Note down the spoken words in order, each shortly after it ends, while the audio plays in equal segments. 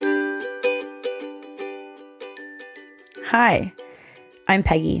Hi, I'm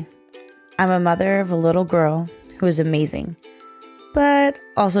Peggy. I'm a mother of a little girl who is amazing, but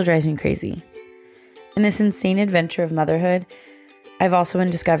also drives me crazy. In this insane adventure of motherhood, I've also been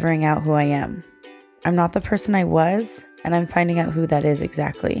discovering out who I am. I'm not the person I was, and I'm finding out who that is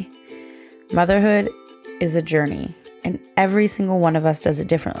exactly. Motherhood is a journey, and every single one of us does it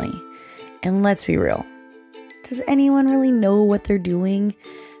differently. And let's be real. Does anyone really know what they're doing?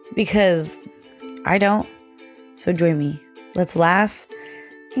 Because I don't. So join me. Let's laugh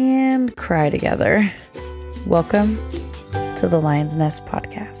and cry together. Welcome to the Lion's Nest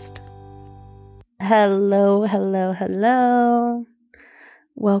podcast. Hello.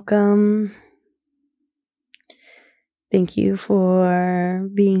 Welcome. Thank you for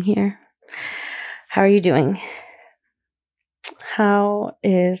being here. How are you doing? How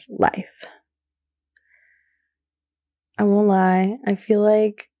is life? I won't lie. I feel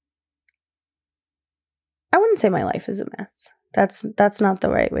like I wouldn't say my life is a mess. That's not the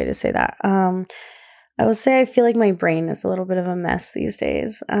right way to say that. I would say I feel like my brain is a little bit of a mess these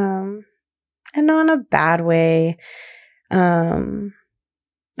days. And not in a bad way. I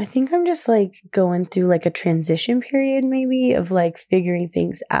think I'm just like going through like a transition period maybe of like figuring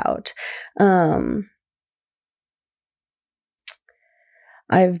things out.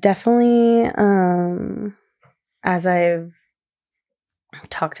 I've definitely, as I've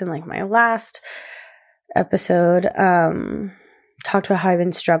talked in like my last episode, talked about how I've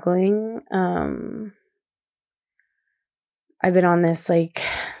been struggling. I've been on this like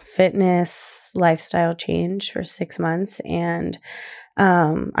fitness lifestyle change for 6 months, and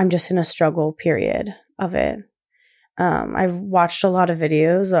I'm just in a struggle period of it. I've watched a lot of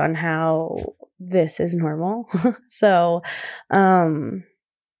videos on how this is normal. So I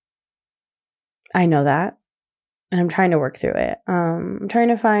know that. And I'm trying to work through it. I'm trying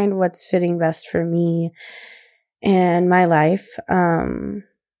to find what's fitting best for me and my life. And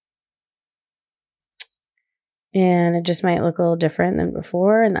it just might look a little different than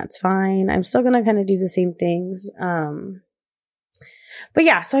before, and that's fine. I'm still going to kind of do the same things. But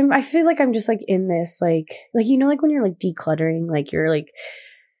yeah, so I feel like I'm just like in this, like, you know, like when you're like decluttering, like you're like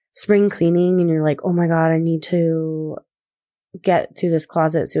spring cleaning and you're like, oh my God, I need to get through this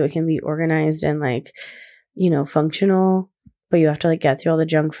closet so it can be organized and like, you know, functional, but you have to like get through all the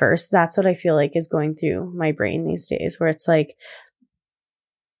junk first. That's what I feel like is going through my brain these days, where it's like,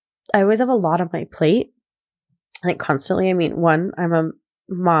 I always have a lot on my plate, like constantly. I mean, one, I'm a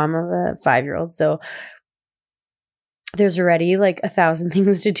mom of a 5-year-old, so there's already like 1,000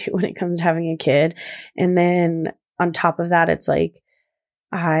 things to do when it comes to having a kid. And then on top of that, it's like,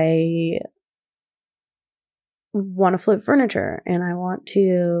 I want to flip furniture, and I want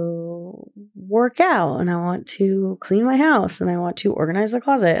to work out, and I want to clean my house, and I want to organize the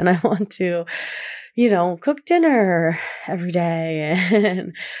closet, and I want to, you know, cook dinner every day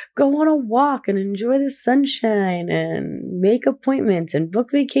and go on a walk and enjoy the sunshine and make appointments and book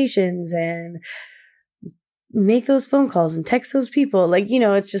vacations and make those phone calls and text those people. Like, you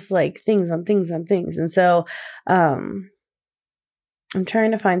know, it's just like things on things on things. And so, I'm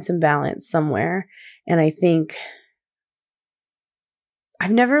trying to find some balance somewhere. And I think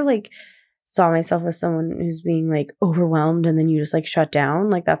I've never like saw myself as someone who's being like overwhelmed and then you just like shut down.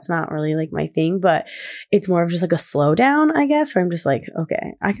 Like that's not really like my thing, but it's more of just like a slowdown, I guess, where I'm just like,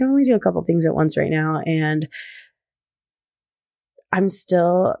 okay, I can only do a couple things at once right now. And I'm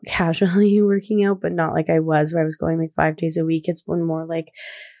still casually working out, but not like I was where I was going like 5 days a week. It's been more like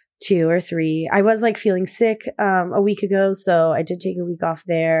 2 or 3. I was like feeling sick a week ago, so I did take a week off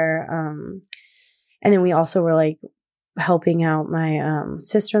there. And then we also were like helping out my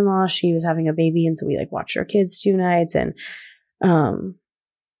sister-in-law. She was having a baby, and so we like watched our kids 2 nights, and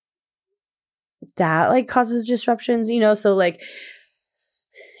that like causes disruptions, you know. So like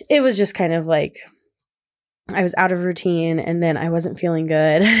it was just kind of like I was out of routine, and then I wasn't feeling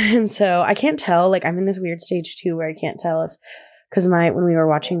good. And so I can't tell, like I'm in this weird stage too where I can't tell if, because when we were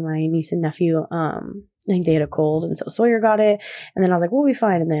watching my niece and nephew, I think they had a cold, and so Sawyer got it, and then I was like, we'll be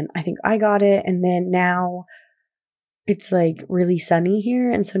fine. And then I think I got it, and then now it's like really sunny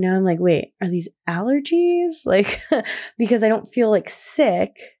here, and so now I'm like, wait, are these allergies? Like, because I don't feel like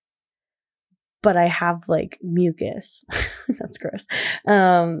sick, but I have like mucus. That's gross.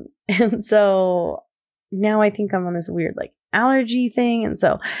 And so now I think I'm on this weird like allergy thing, and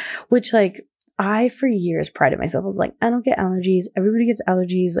so, which like, I, for years, prided myself. I was like, I don't get allergies. Everybody gets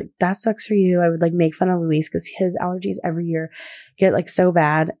allergies. Like, that sucks for you. I would like make fun of Luis because his allergies every year get like so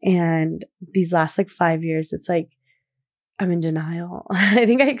bad. And these last like 5 years, it's like, I'm in denial. I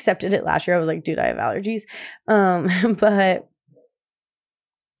think I accepted it last year. I was like, dude, I have allergies. But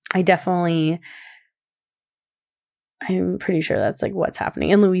I definitely I'm pretty sure that's like what's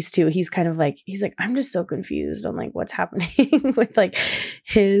happening. And Luis too, he's like, I'm just so confused on like what's happening with like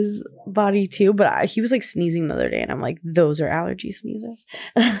his body too. But he was like sneezing the other day and I'm like, those are allergy sneezes.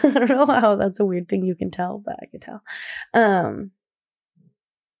 I don't know how that's a weird thing you can tell, but I could tell.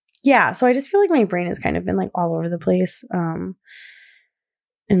 Yeah. So I just feel like my brain has kind of been like all over the place. And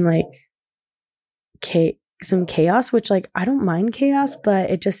like some chaos, which like, I don't mind chaos,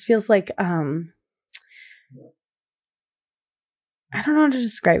 but it just feels like, I don't know how to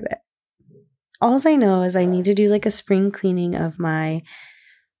describe it. All I know is I need to do like a spring cleaning of my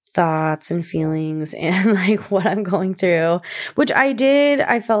thoughts and feelings and like what I'm going through, which I did.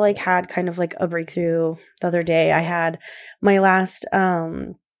 I felt like had kind of like a breakthrough the other day. I had my last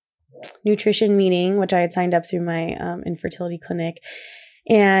nutrition meeting, which I had signed up through my infertility clinic.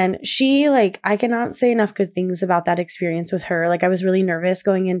 And she, like, I cannot say enough good things about that experience with her. Like, I was really nervous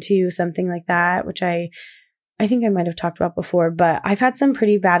going into something like that, which I think I might have talked about before, but I've had some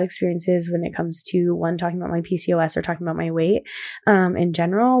pretty bad experiences when it comes to one, talking about my PCOS or talking about my weight in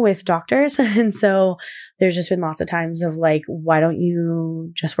general with doctors. And so there's just been lots of times of like, why don't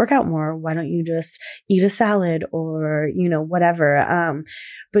you just work out more? Why don't you just eat a salad or, you know, whatever.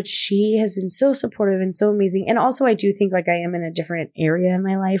 But she has been so supportive and so amazing. And also I do think like I am in a different area in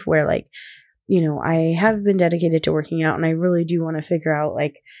my life where like, you know, I have been dedicated to working out and I really do want to figure out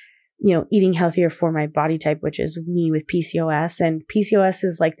like, you know, eating healthier for my body type, which is me with PCOS. And PCOS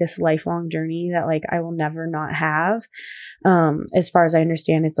is like this lifelong journey that like I will never not have. As far as I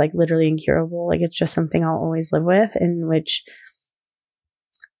understand, it's like literally incurable. Like it's just something I'll always live with, and which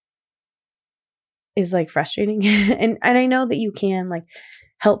is like frustrating. and I know that you can like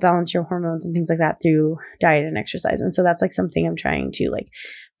help balance your hormones and things like that through diet and exercise. And so that's like something I'm trying to like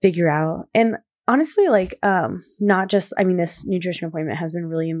figure out. And honestly, like, not just, I mean, this nutrition appointment has been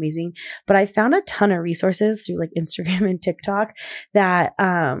really amazing, but I found a ton of resources through like Instagram and TikTok that,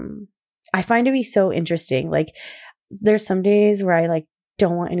 I find to be so interesting. Like there's some days where I like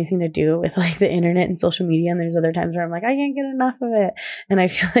don't want anything to do with like the internet and social media. And there's other times where I'm like, I can't get enough of it. And I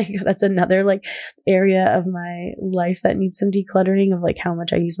feel like that's another like area of my life that needs some decluttering of like how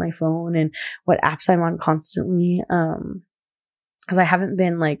much I use my phone and what apps I'm on constantly. Cause I haven't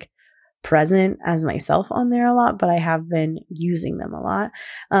been like present as myself on there a lot, but I have been using them a lot.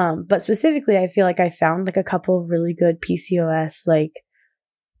 But specifically, I feel like I found like a couple of really good PCOS like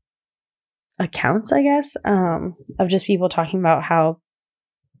accounts, I guess, of just people talking about how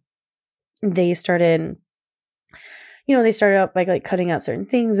they started, you know, they started out by like cutting out certain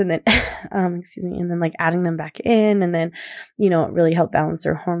things and then, and then like adding them back in. And then, you know, it really helped balance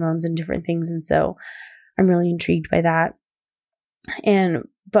their hormones and different things. And so I'm really intrigued by that.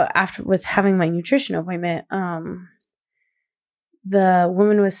 But after with having my nutrition appointment, the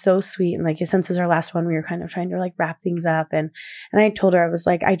woman was so sweet. And like, since it was our last one, we were kind of trying to like wrap things up. And I told her, I was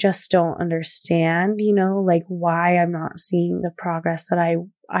like, I just don't understand, you know, like why I'm not seeing the progress that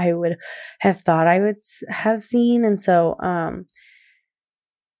I would have thought I would have seen. And so,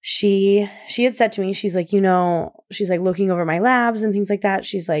 she had said to me, she's like, you know, she's like looking over my labs and things like that.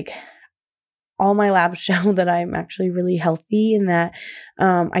 She's like, all my labs show that I'm actually really healthy and that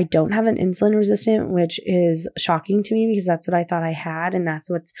I don't have an insulin resistant, which is shocking to me because that's what I thought I had. And that's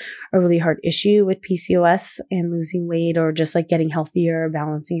what's a really hard issue with PCOS and losing weight or just like getting healthier,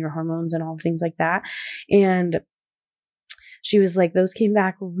 balancing your hormones and all things like that. And she was like, those came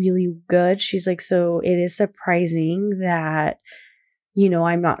back really good. She's like, so it is surprising that, you know,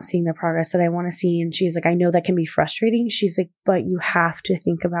 I'm not seeing the progress that I want to see. And she's like, I know that can be frustrating. She's like, but you have to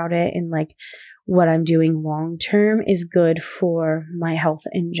think about it and like, what I'm doing long term is good for my health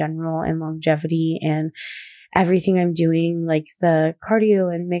in general and longevity and everything I'm doing, like the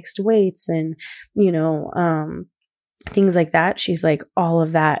cardio and mixed weights and, you know, things like that. She's like, all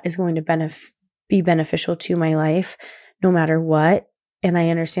of that is going to be beneficial to my life no matter what. And I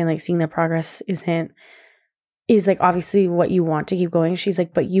understand like seeing the progress is like obviously what you want to keep going. She's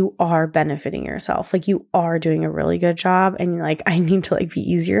like, but you are benefiting yourself. Like you are doing a really good job. And you're like, I need to like be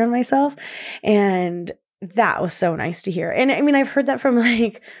easier on myself. And that was so nice to hear. And I mean, I've heard that from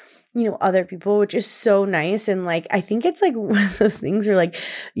like, you know, other people, which is so nice. And like, I think it's like one of those things where like,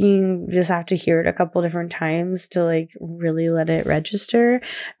 you just have to hear it a couple different times to like really let it register.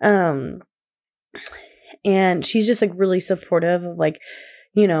 And she's just like really supportive of like,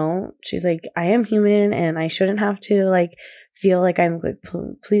 you know, she's like, I am human and I shouldn't have to like feel like I'm like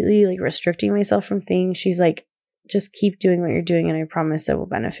completely like restricting myself from things. She's like, just keep doing what you're doing and I promise it will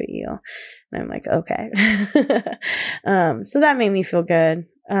benefit you. And I'm like, okay. So that made me feel good.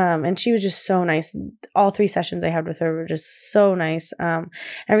 And she was just so nice. All 3 sessions I had with her were just so nice.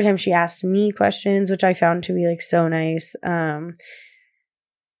 Every time she asked me questions, which I found to be like so nice.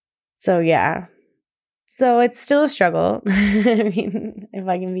 So yeah. So it's still a struggle. I mean, if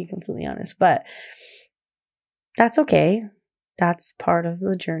I can be completely honest, but that's okay. That's part of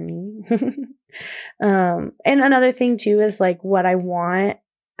the journey. And another thing too is like what I want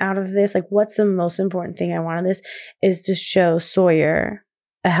out of this, like what's the most important thing I want of this is to show Sawyer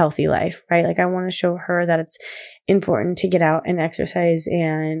a healthy life, right? Like I want to show her that it's important to get out and exercise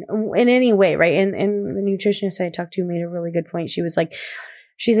and in any way, right? And the nutritionist I talked to made a really good point. She's like,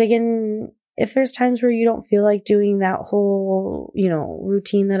 if there's times where you don't feel like doing that whole,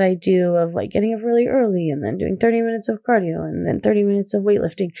 routine that I do of like getting up really early and then doing 30 minutes of cardio and then 30 minutes of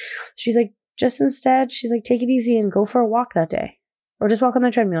weightlifting, she's like, just instead, she's like, take it easy and go for a walk that day or just walk on the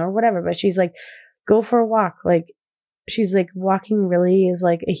treadmill or whatever. But she's like, go for a walk. Like, she's like, walking really is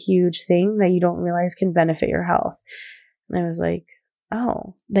like a huge thing that you don't realize can benefit your health. And I was like,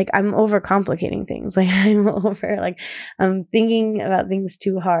 oh, like I'm overcomplicating things. Like I'm thinking about things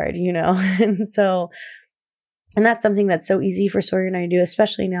too hard, and that's something that's so easy for Sawyer and I to do,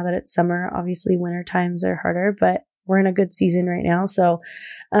 especially now that it's summer. Obviously winter times are harder, but we're in a good season right now. So,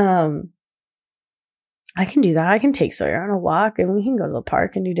 I can do that. I can take Sawyer on a walk and we can go to the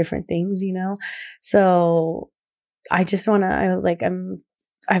park and do different things, So I just want to,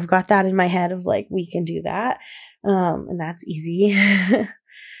 I've got that in my head of like, we can do that. And that's easy.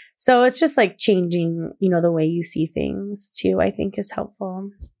 So it's just like changing, the way you see things too, I think is helpful.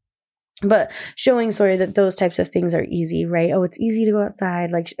 But showing Sawyer that those types of things are easy, right? Oh, it's easy to go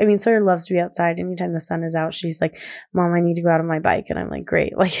outside. Like, Sawyer loves to be outside. Anytime the sun is out, she's like, Mom, I need to go out on my bike. And I'm like,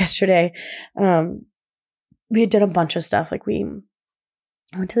 great. Like yesterday, we had done a bunch of stuff. Like we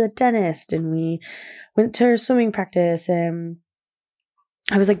went to the dentist and we went to her swimming practice and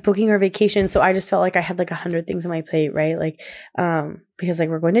I was like booking our vacation. So I just felt like I had like 100 things on my plate, right? Like, because like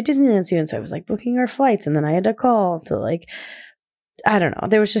we're going to Disneyland soon. So I was like booking our flights and then I had to call to like, I don't know.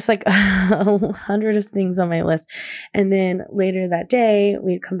 There was just like 100 of things on my list. And then later that day,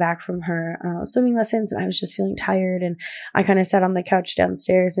 we'd come back from her swimming lessons and I was just feeling tired. And I kind of sat on the couch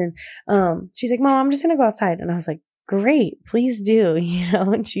downstairs and she's like, Mom, I'm just going to go outside. And I was like, great, please do,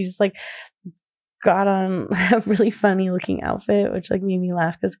 and she just like got on a really funny looking outfit, which like made me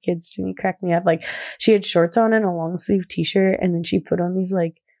laugh because kids to me cracked me up. Like she had shorts on and a long sleeve t-shirt and then she put on these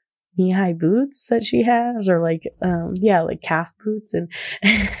like knee-high boots that she has or like like calf boots and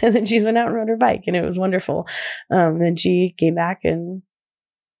and then she went out and rode her bike and it was wonderful. Then she came back and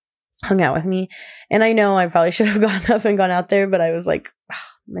hung out with me and I know I probably should have gone up and gone out there, but I was like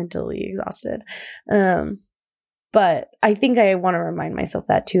mentally exhausted. But I think I want to remind myself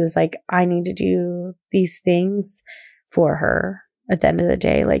that too, is like, I need to do these things for her at the end of the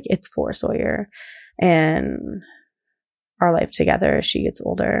day. Like it's for Sawyer and our life together as she gets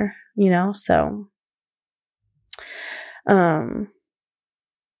older, so,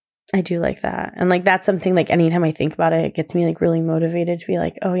 I do like that. And like, that's something like anytime I think about it, it gets me like really motivated to be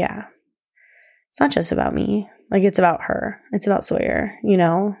like, oh yeah, it's not just about me. Like it's about her. It's about Sawyer,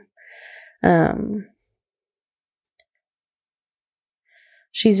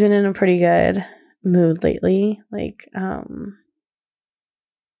 she's been in a pretty good mood lately. Like,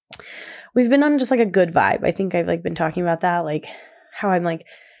 we've been on just like a good vibe. I think I've like been talking about that, like how I'm like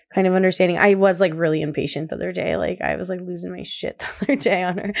kind of understanding. I was like really impatient the other day. Like I was like losing my shit the other day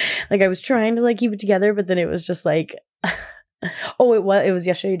on her. Like I was trying to like keep it together, but then it was just like, it was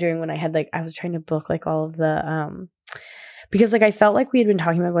yesterday during when I had like, I was trying to book like all of the, because like I felt like we had been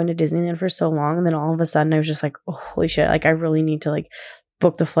talking about going to Disneyland for so long. And then all of a sudden I was just like, oh, holy shit. Like I really need to like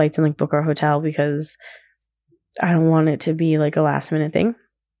book the flights and like book our hotel because I don't want it to be like a last minute thing.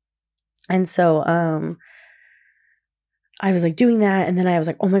 And so I was like doing that and then I was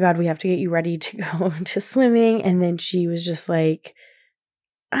like, oh my God, we have to get you ready to go to swimming. And then she was just like,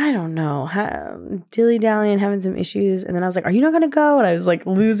 I don't know, dilly-dallying, having some issues. And then I was like, are you not going to go? And I was like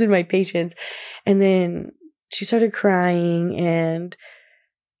losing my patience. And then she started crying and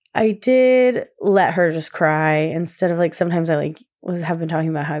I did let her just cry instead of like, sometimes I like have been talking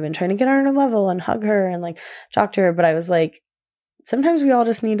about how I've been trying to get her on a level and hug her and like talk to her. But I was like, sometimes we all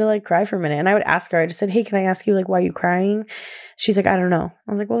just need to like cry for a minute. And I would ask her, I just said, hey, can I ask you like, why are you crying? She's like, I don't know.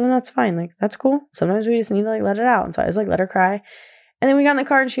 I was like, well, then that's fine. Like, that's cool. Sometimes we just need to like let it out. And so I was like, let her cry. And then we got in the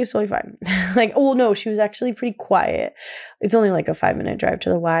car and she was totally fine. Like, oh no, she was actually pretty quiet. It's only like a 5-minute drive to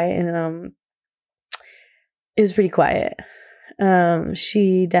the Y and it was pretty quiet.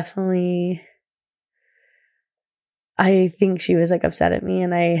 She definitely, I think she was like upset at me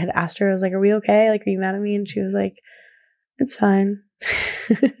and I had asked her, I was like, are we okay? Like, are you mad at me? And she was like, it's fine.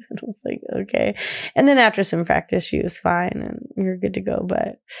 I was like, okay. And then after some practice, she was fine and we were good to go.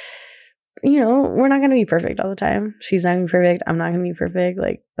 But, we're not going to be perfect all the time. She's not going to be perfect. I'm not going to be perfect.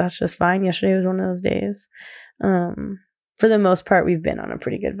 Like, that's just fine. Yesterday was one of those days. For the most part, we've been on a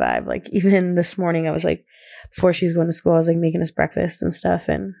pretty good vibe. Like, even this morning, I was like, before she's going to school, I was like making us breakfast and stuff.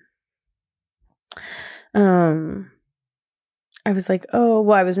 And, I was like, oh,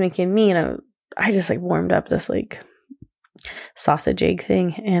 well, I was making me, and I just like warmed up this like sausage egg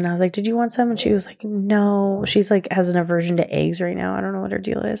thing, and I was like, did you want some? And she was like, no. She's like has an aversion to eggs right now. I don't know what her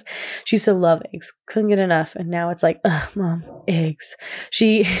deal is. She used to love eggs, couldn't get enough, and now it's like, ugh, mom, eggs.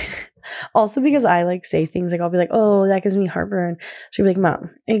 She also, because I like say things like, I'll be like, oh, that gives me heartburn. She'll be like,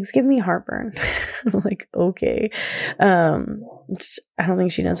 mom, eggs give me heartburn. I'm like, okay. I don't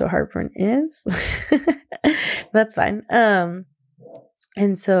think she knows what heartburn is. That's fine.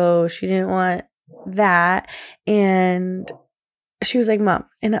 And so she didn't want that, and she was like, mom,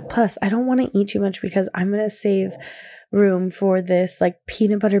 and plus I don't want to eat too much because I'm going to save room for this like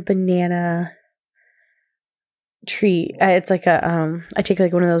peanut butter banana treat. It's like I take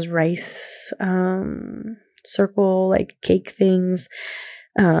like one of those rice circle like cake things.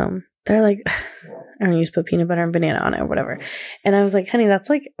 They're like, I don't use put peanut butter and banana on it or whatever. And I was like, honey,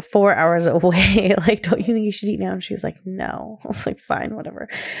 that's like 4 hours away. Like, don't you think you should eat now? And she was like, no. I was like, fine, whatever.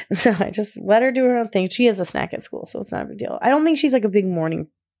 And so I just let her do her own thing. She has a snack at school, so it's not a big deal. I don't think she's like a big morning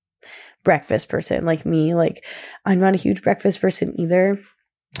breakfast person like me. Like, I'm not a huge breakfast person either.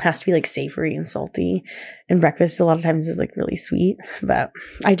 It has to be like savory and salty. And breakfast a lot of times is like really sweet. But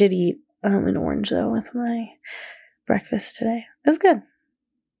I did eat an orange though with my breakfast today. It was good.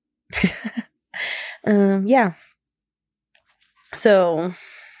 Yeah. So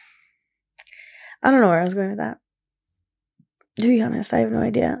I don't know where I was going with that. To be honest, I have no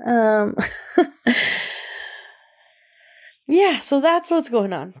idea. Yeah, so that's what's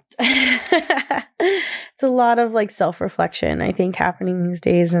going on. It's a lot of like self-reflection, I think, happening these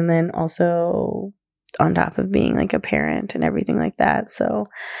days, and then also on top of being like a parent and everything like that. So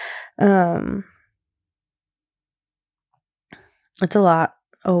it's a lot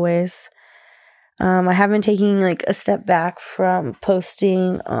always. I have been taking like a step back from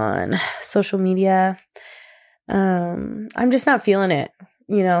posting on social media. I'm just not feeling it,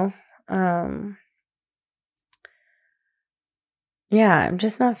 Yeah, I'm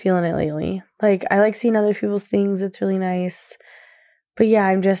just not feeling it lately. Like, I like seeing other people's things. It's really nice. But yeah,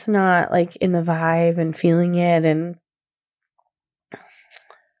 I'm just not like in the vibe and feeling it. And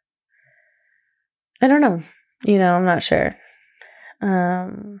I don't know, I'm not sure.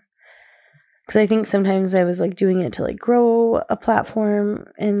 Because I think sometimes I was like doing it to like grow a platform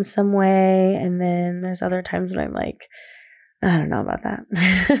in some way. And then there's other times when I'm like, I don't know about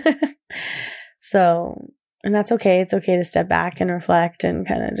that. So, and that's okay. It's okay to step back and reflect and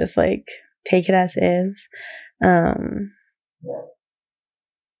kind of just like take it as is. So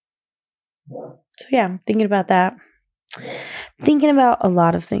yeah, I'm thinking about that. Thinking about a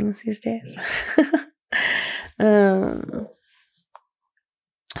lot of things these days.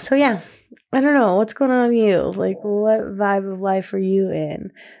 So yeah, I don't know. What's going on with you? Like, what vibe of life are you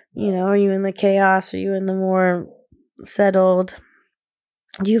in? Are you in the chaos? Are you in the more settled?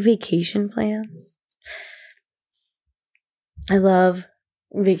 Do you have vacation plans? I love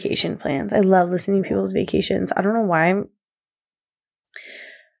vacation plans. I love listening to people's vacations. I don't know why,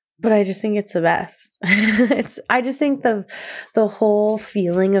 but I just think it's the best. I just think the whole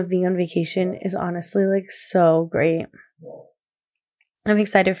feeling of being on vacation is honestly like so great. I'm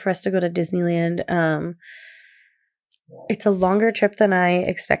excited for us to go to Disneyland. It's a longer trip than I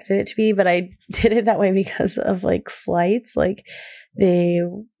expected it to be, but I did it that way because of like flights. Like, they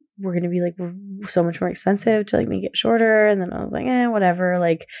were going to be like so much more expensive to like make it shorter. And then I was like, whatever.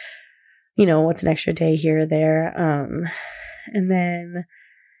 Like, what's an extra day here or there. And then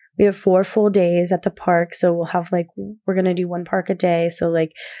we have 4 full days at the park. So we'll have like, we're going to do 1 park a day. So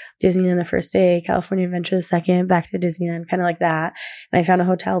like Disneyland the first day, California Adventure the second, back to Disneyland, kind of like that. And I found a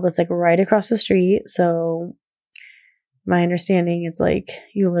hotel that's like right across the street. So my understanding, it's like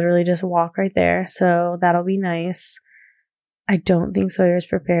you literally just walk right there. So that'll be nice. I don't think Sawyer's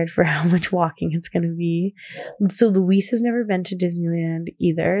prepared for how much walking it's going to be. So Luis has never been to Disneyland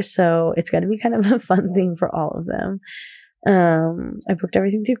either. So it's going to be kind of a fun thing for all of them. I booked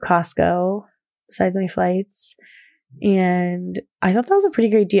everything through Costco besides my flights. And I thought that was a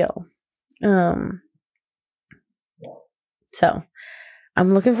pretty great deal. So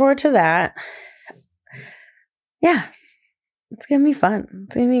I'm looking forward to that. Yeah, it's going to be fun.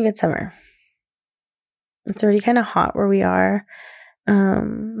 It's going to be a good summer. It's already kind of hot where we are.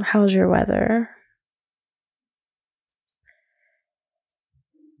 How's your weather?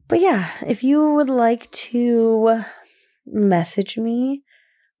 But yeah, if you would like to message me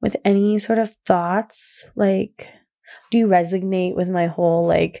with any sort of thoughts, like, do you resonate with my whole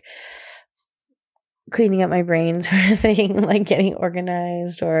like cleaning up my brain sort of thing, like getting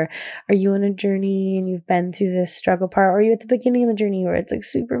organized? Or are you on a journey and you've been through this struggle part? Or are you at the beginning of the journey where it's like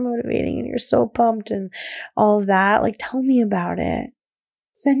super motivating and you're so pumped and all of that? Like, tell me about it.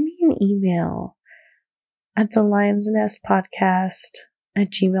 Send me an email at the Lion's Nest podcast at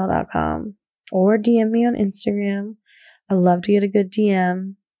gmail.com or DM me on Instagram. I love to get a good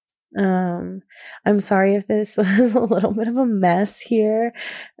DM. I'm sorry if this was a little bit of a mess here.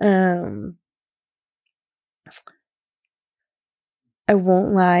 I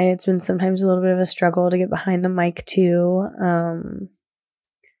won't lie, it's been sometimes a little bit of a struggle to get behind the mic too.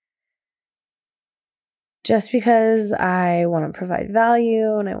 Just because I want to provide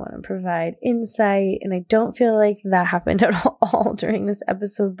value and I want to provide insight, and I don't feel like that happened at all during this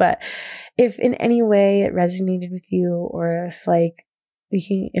episode. But if in any way it resonated with you, or if like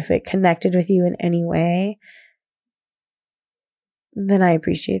if it connected with you in any way, then I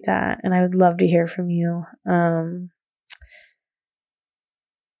appreciate that, and I would love to hear from you.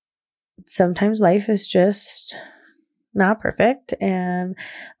 Sometimes life is just not perfect, and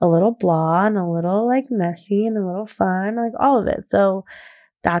a little blah, and a little like messy, and a little fun, like all of it. So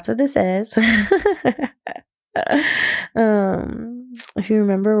that's what this is. If you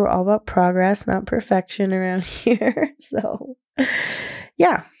remember, we're all about progress, not perfection around here. So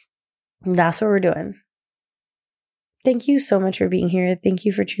yeah, that's what we're doing. Thank you so much for being here. Thank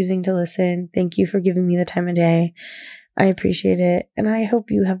you for choosing to listen. Thank you for giving me the time of day. I appreciate it. And I hope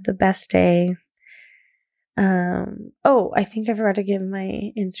you have the best day. I think I forgot to give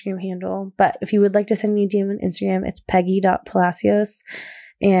my Instagram handle, but if you would like to send me a DM on Instagram, it's peggy.palacios.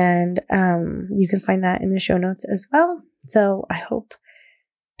 And you can find that in the show notes as well. So I hope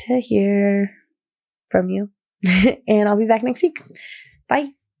to hear from you. And I'll be back next week. Bye.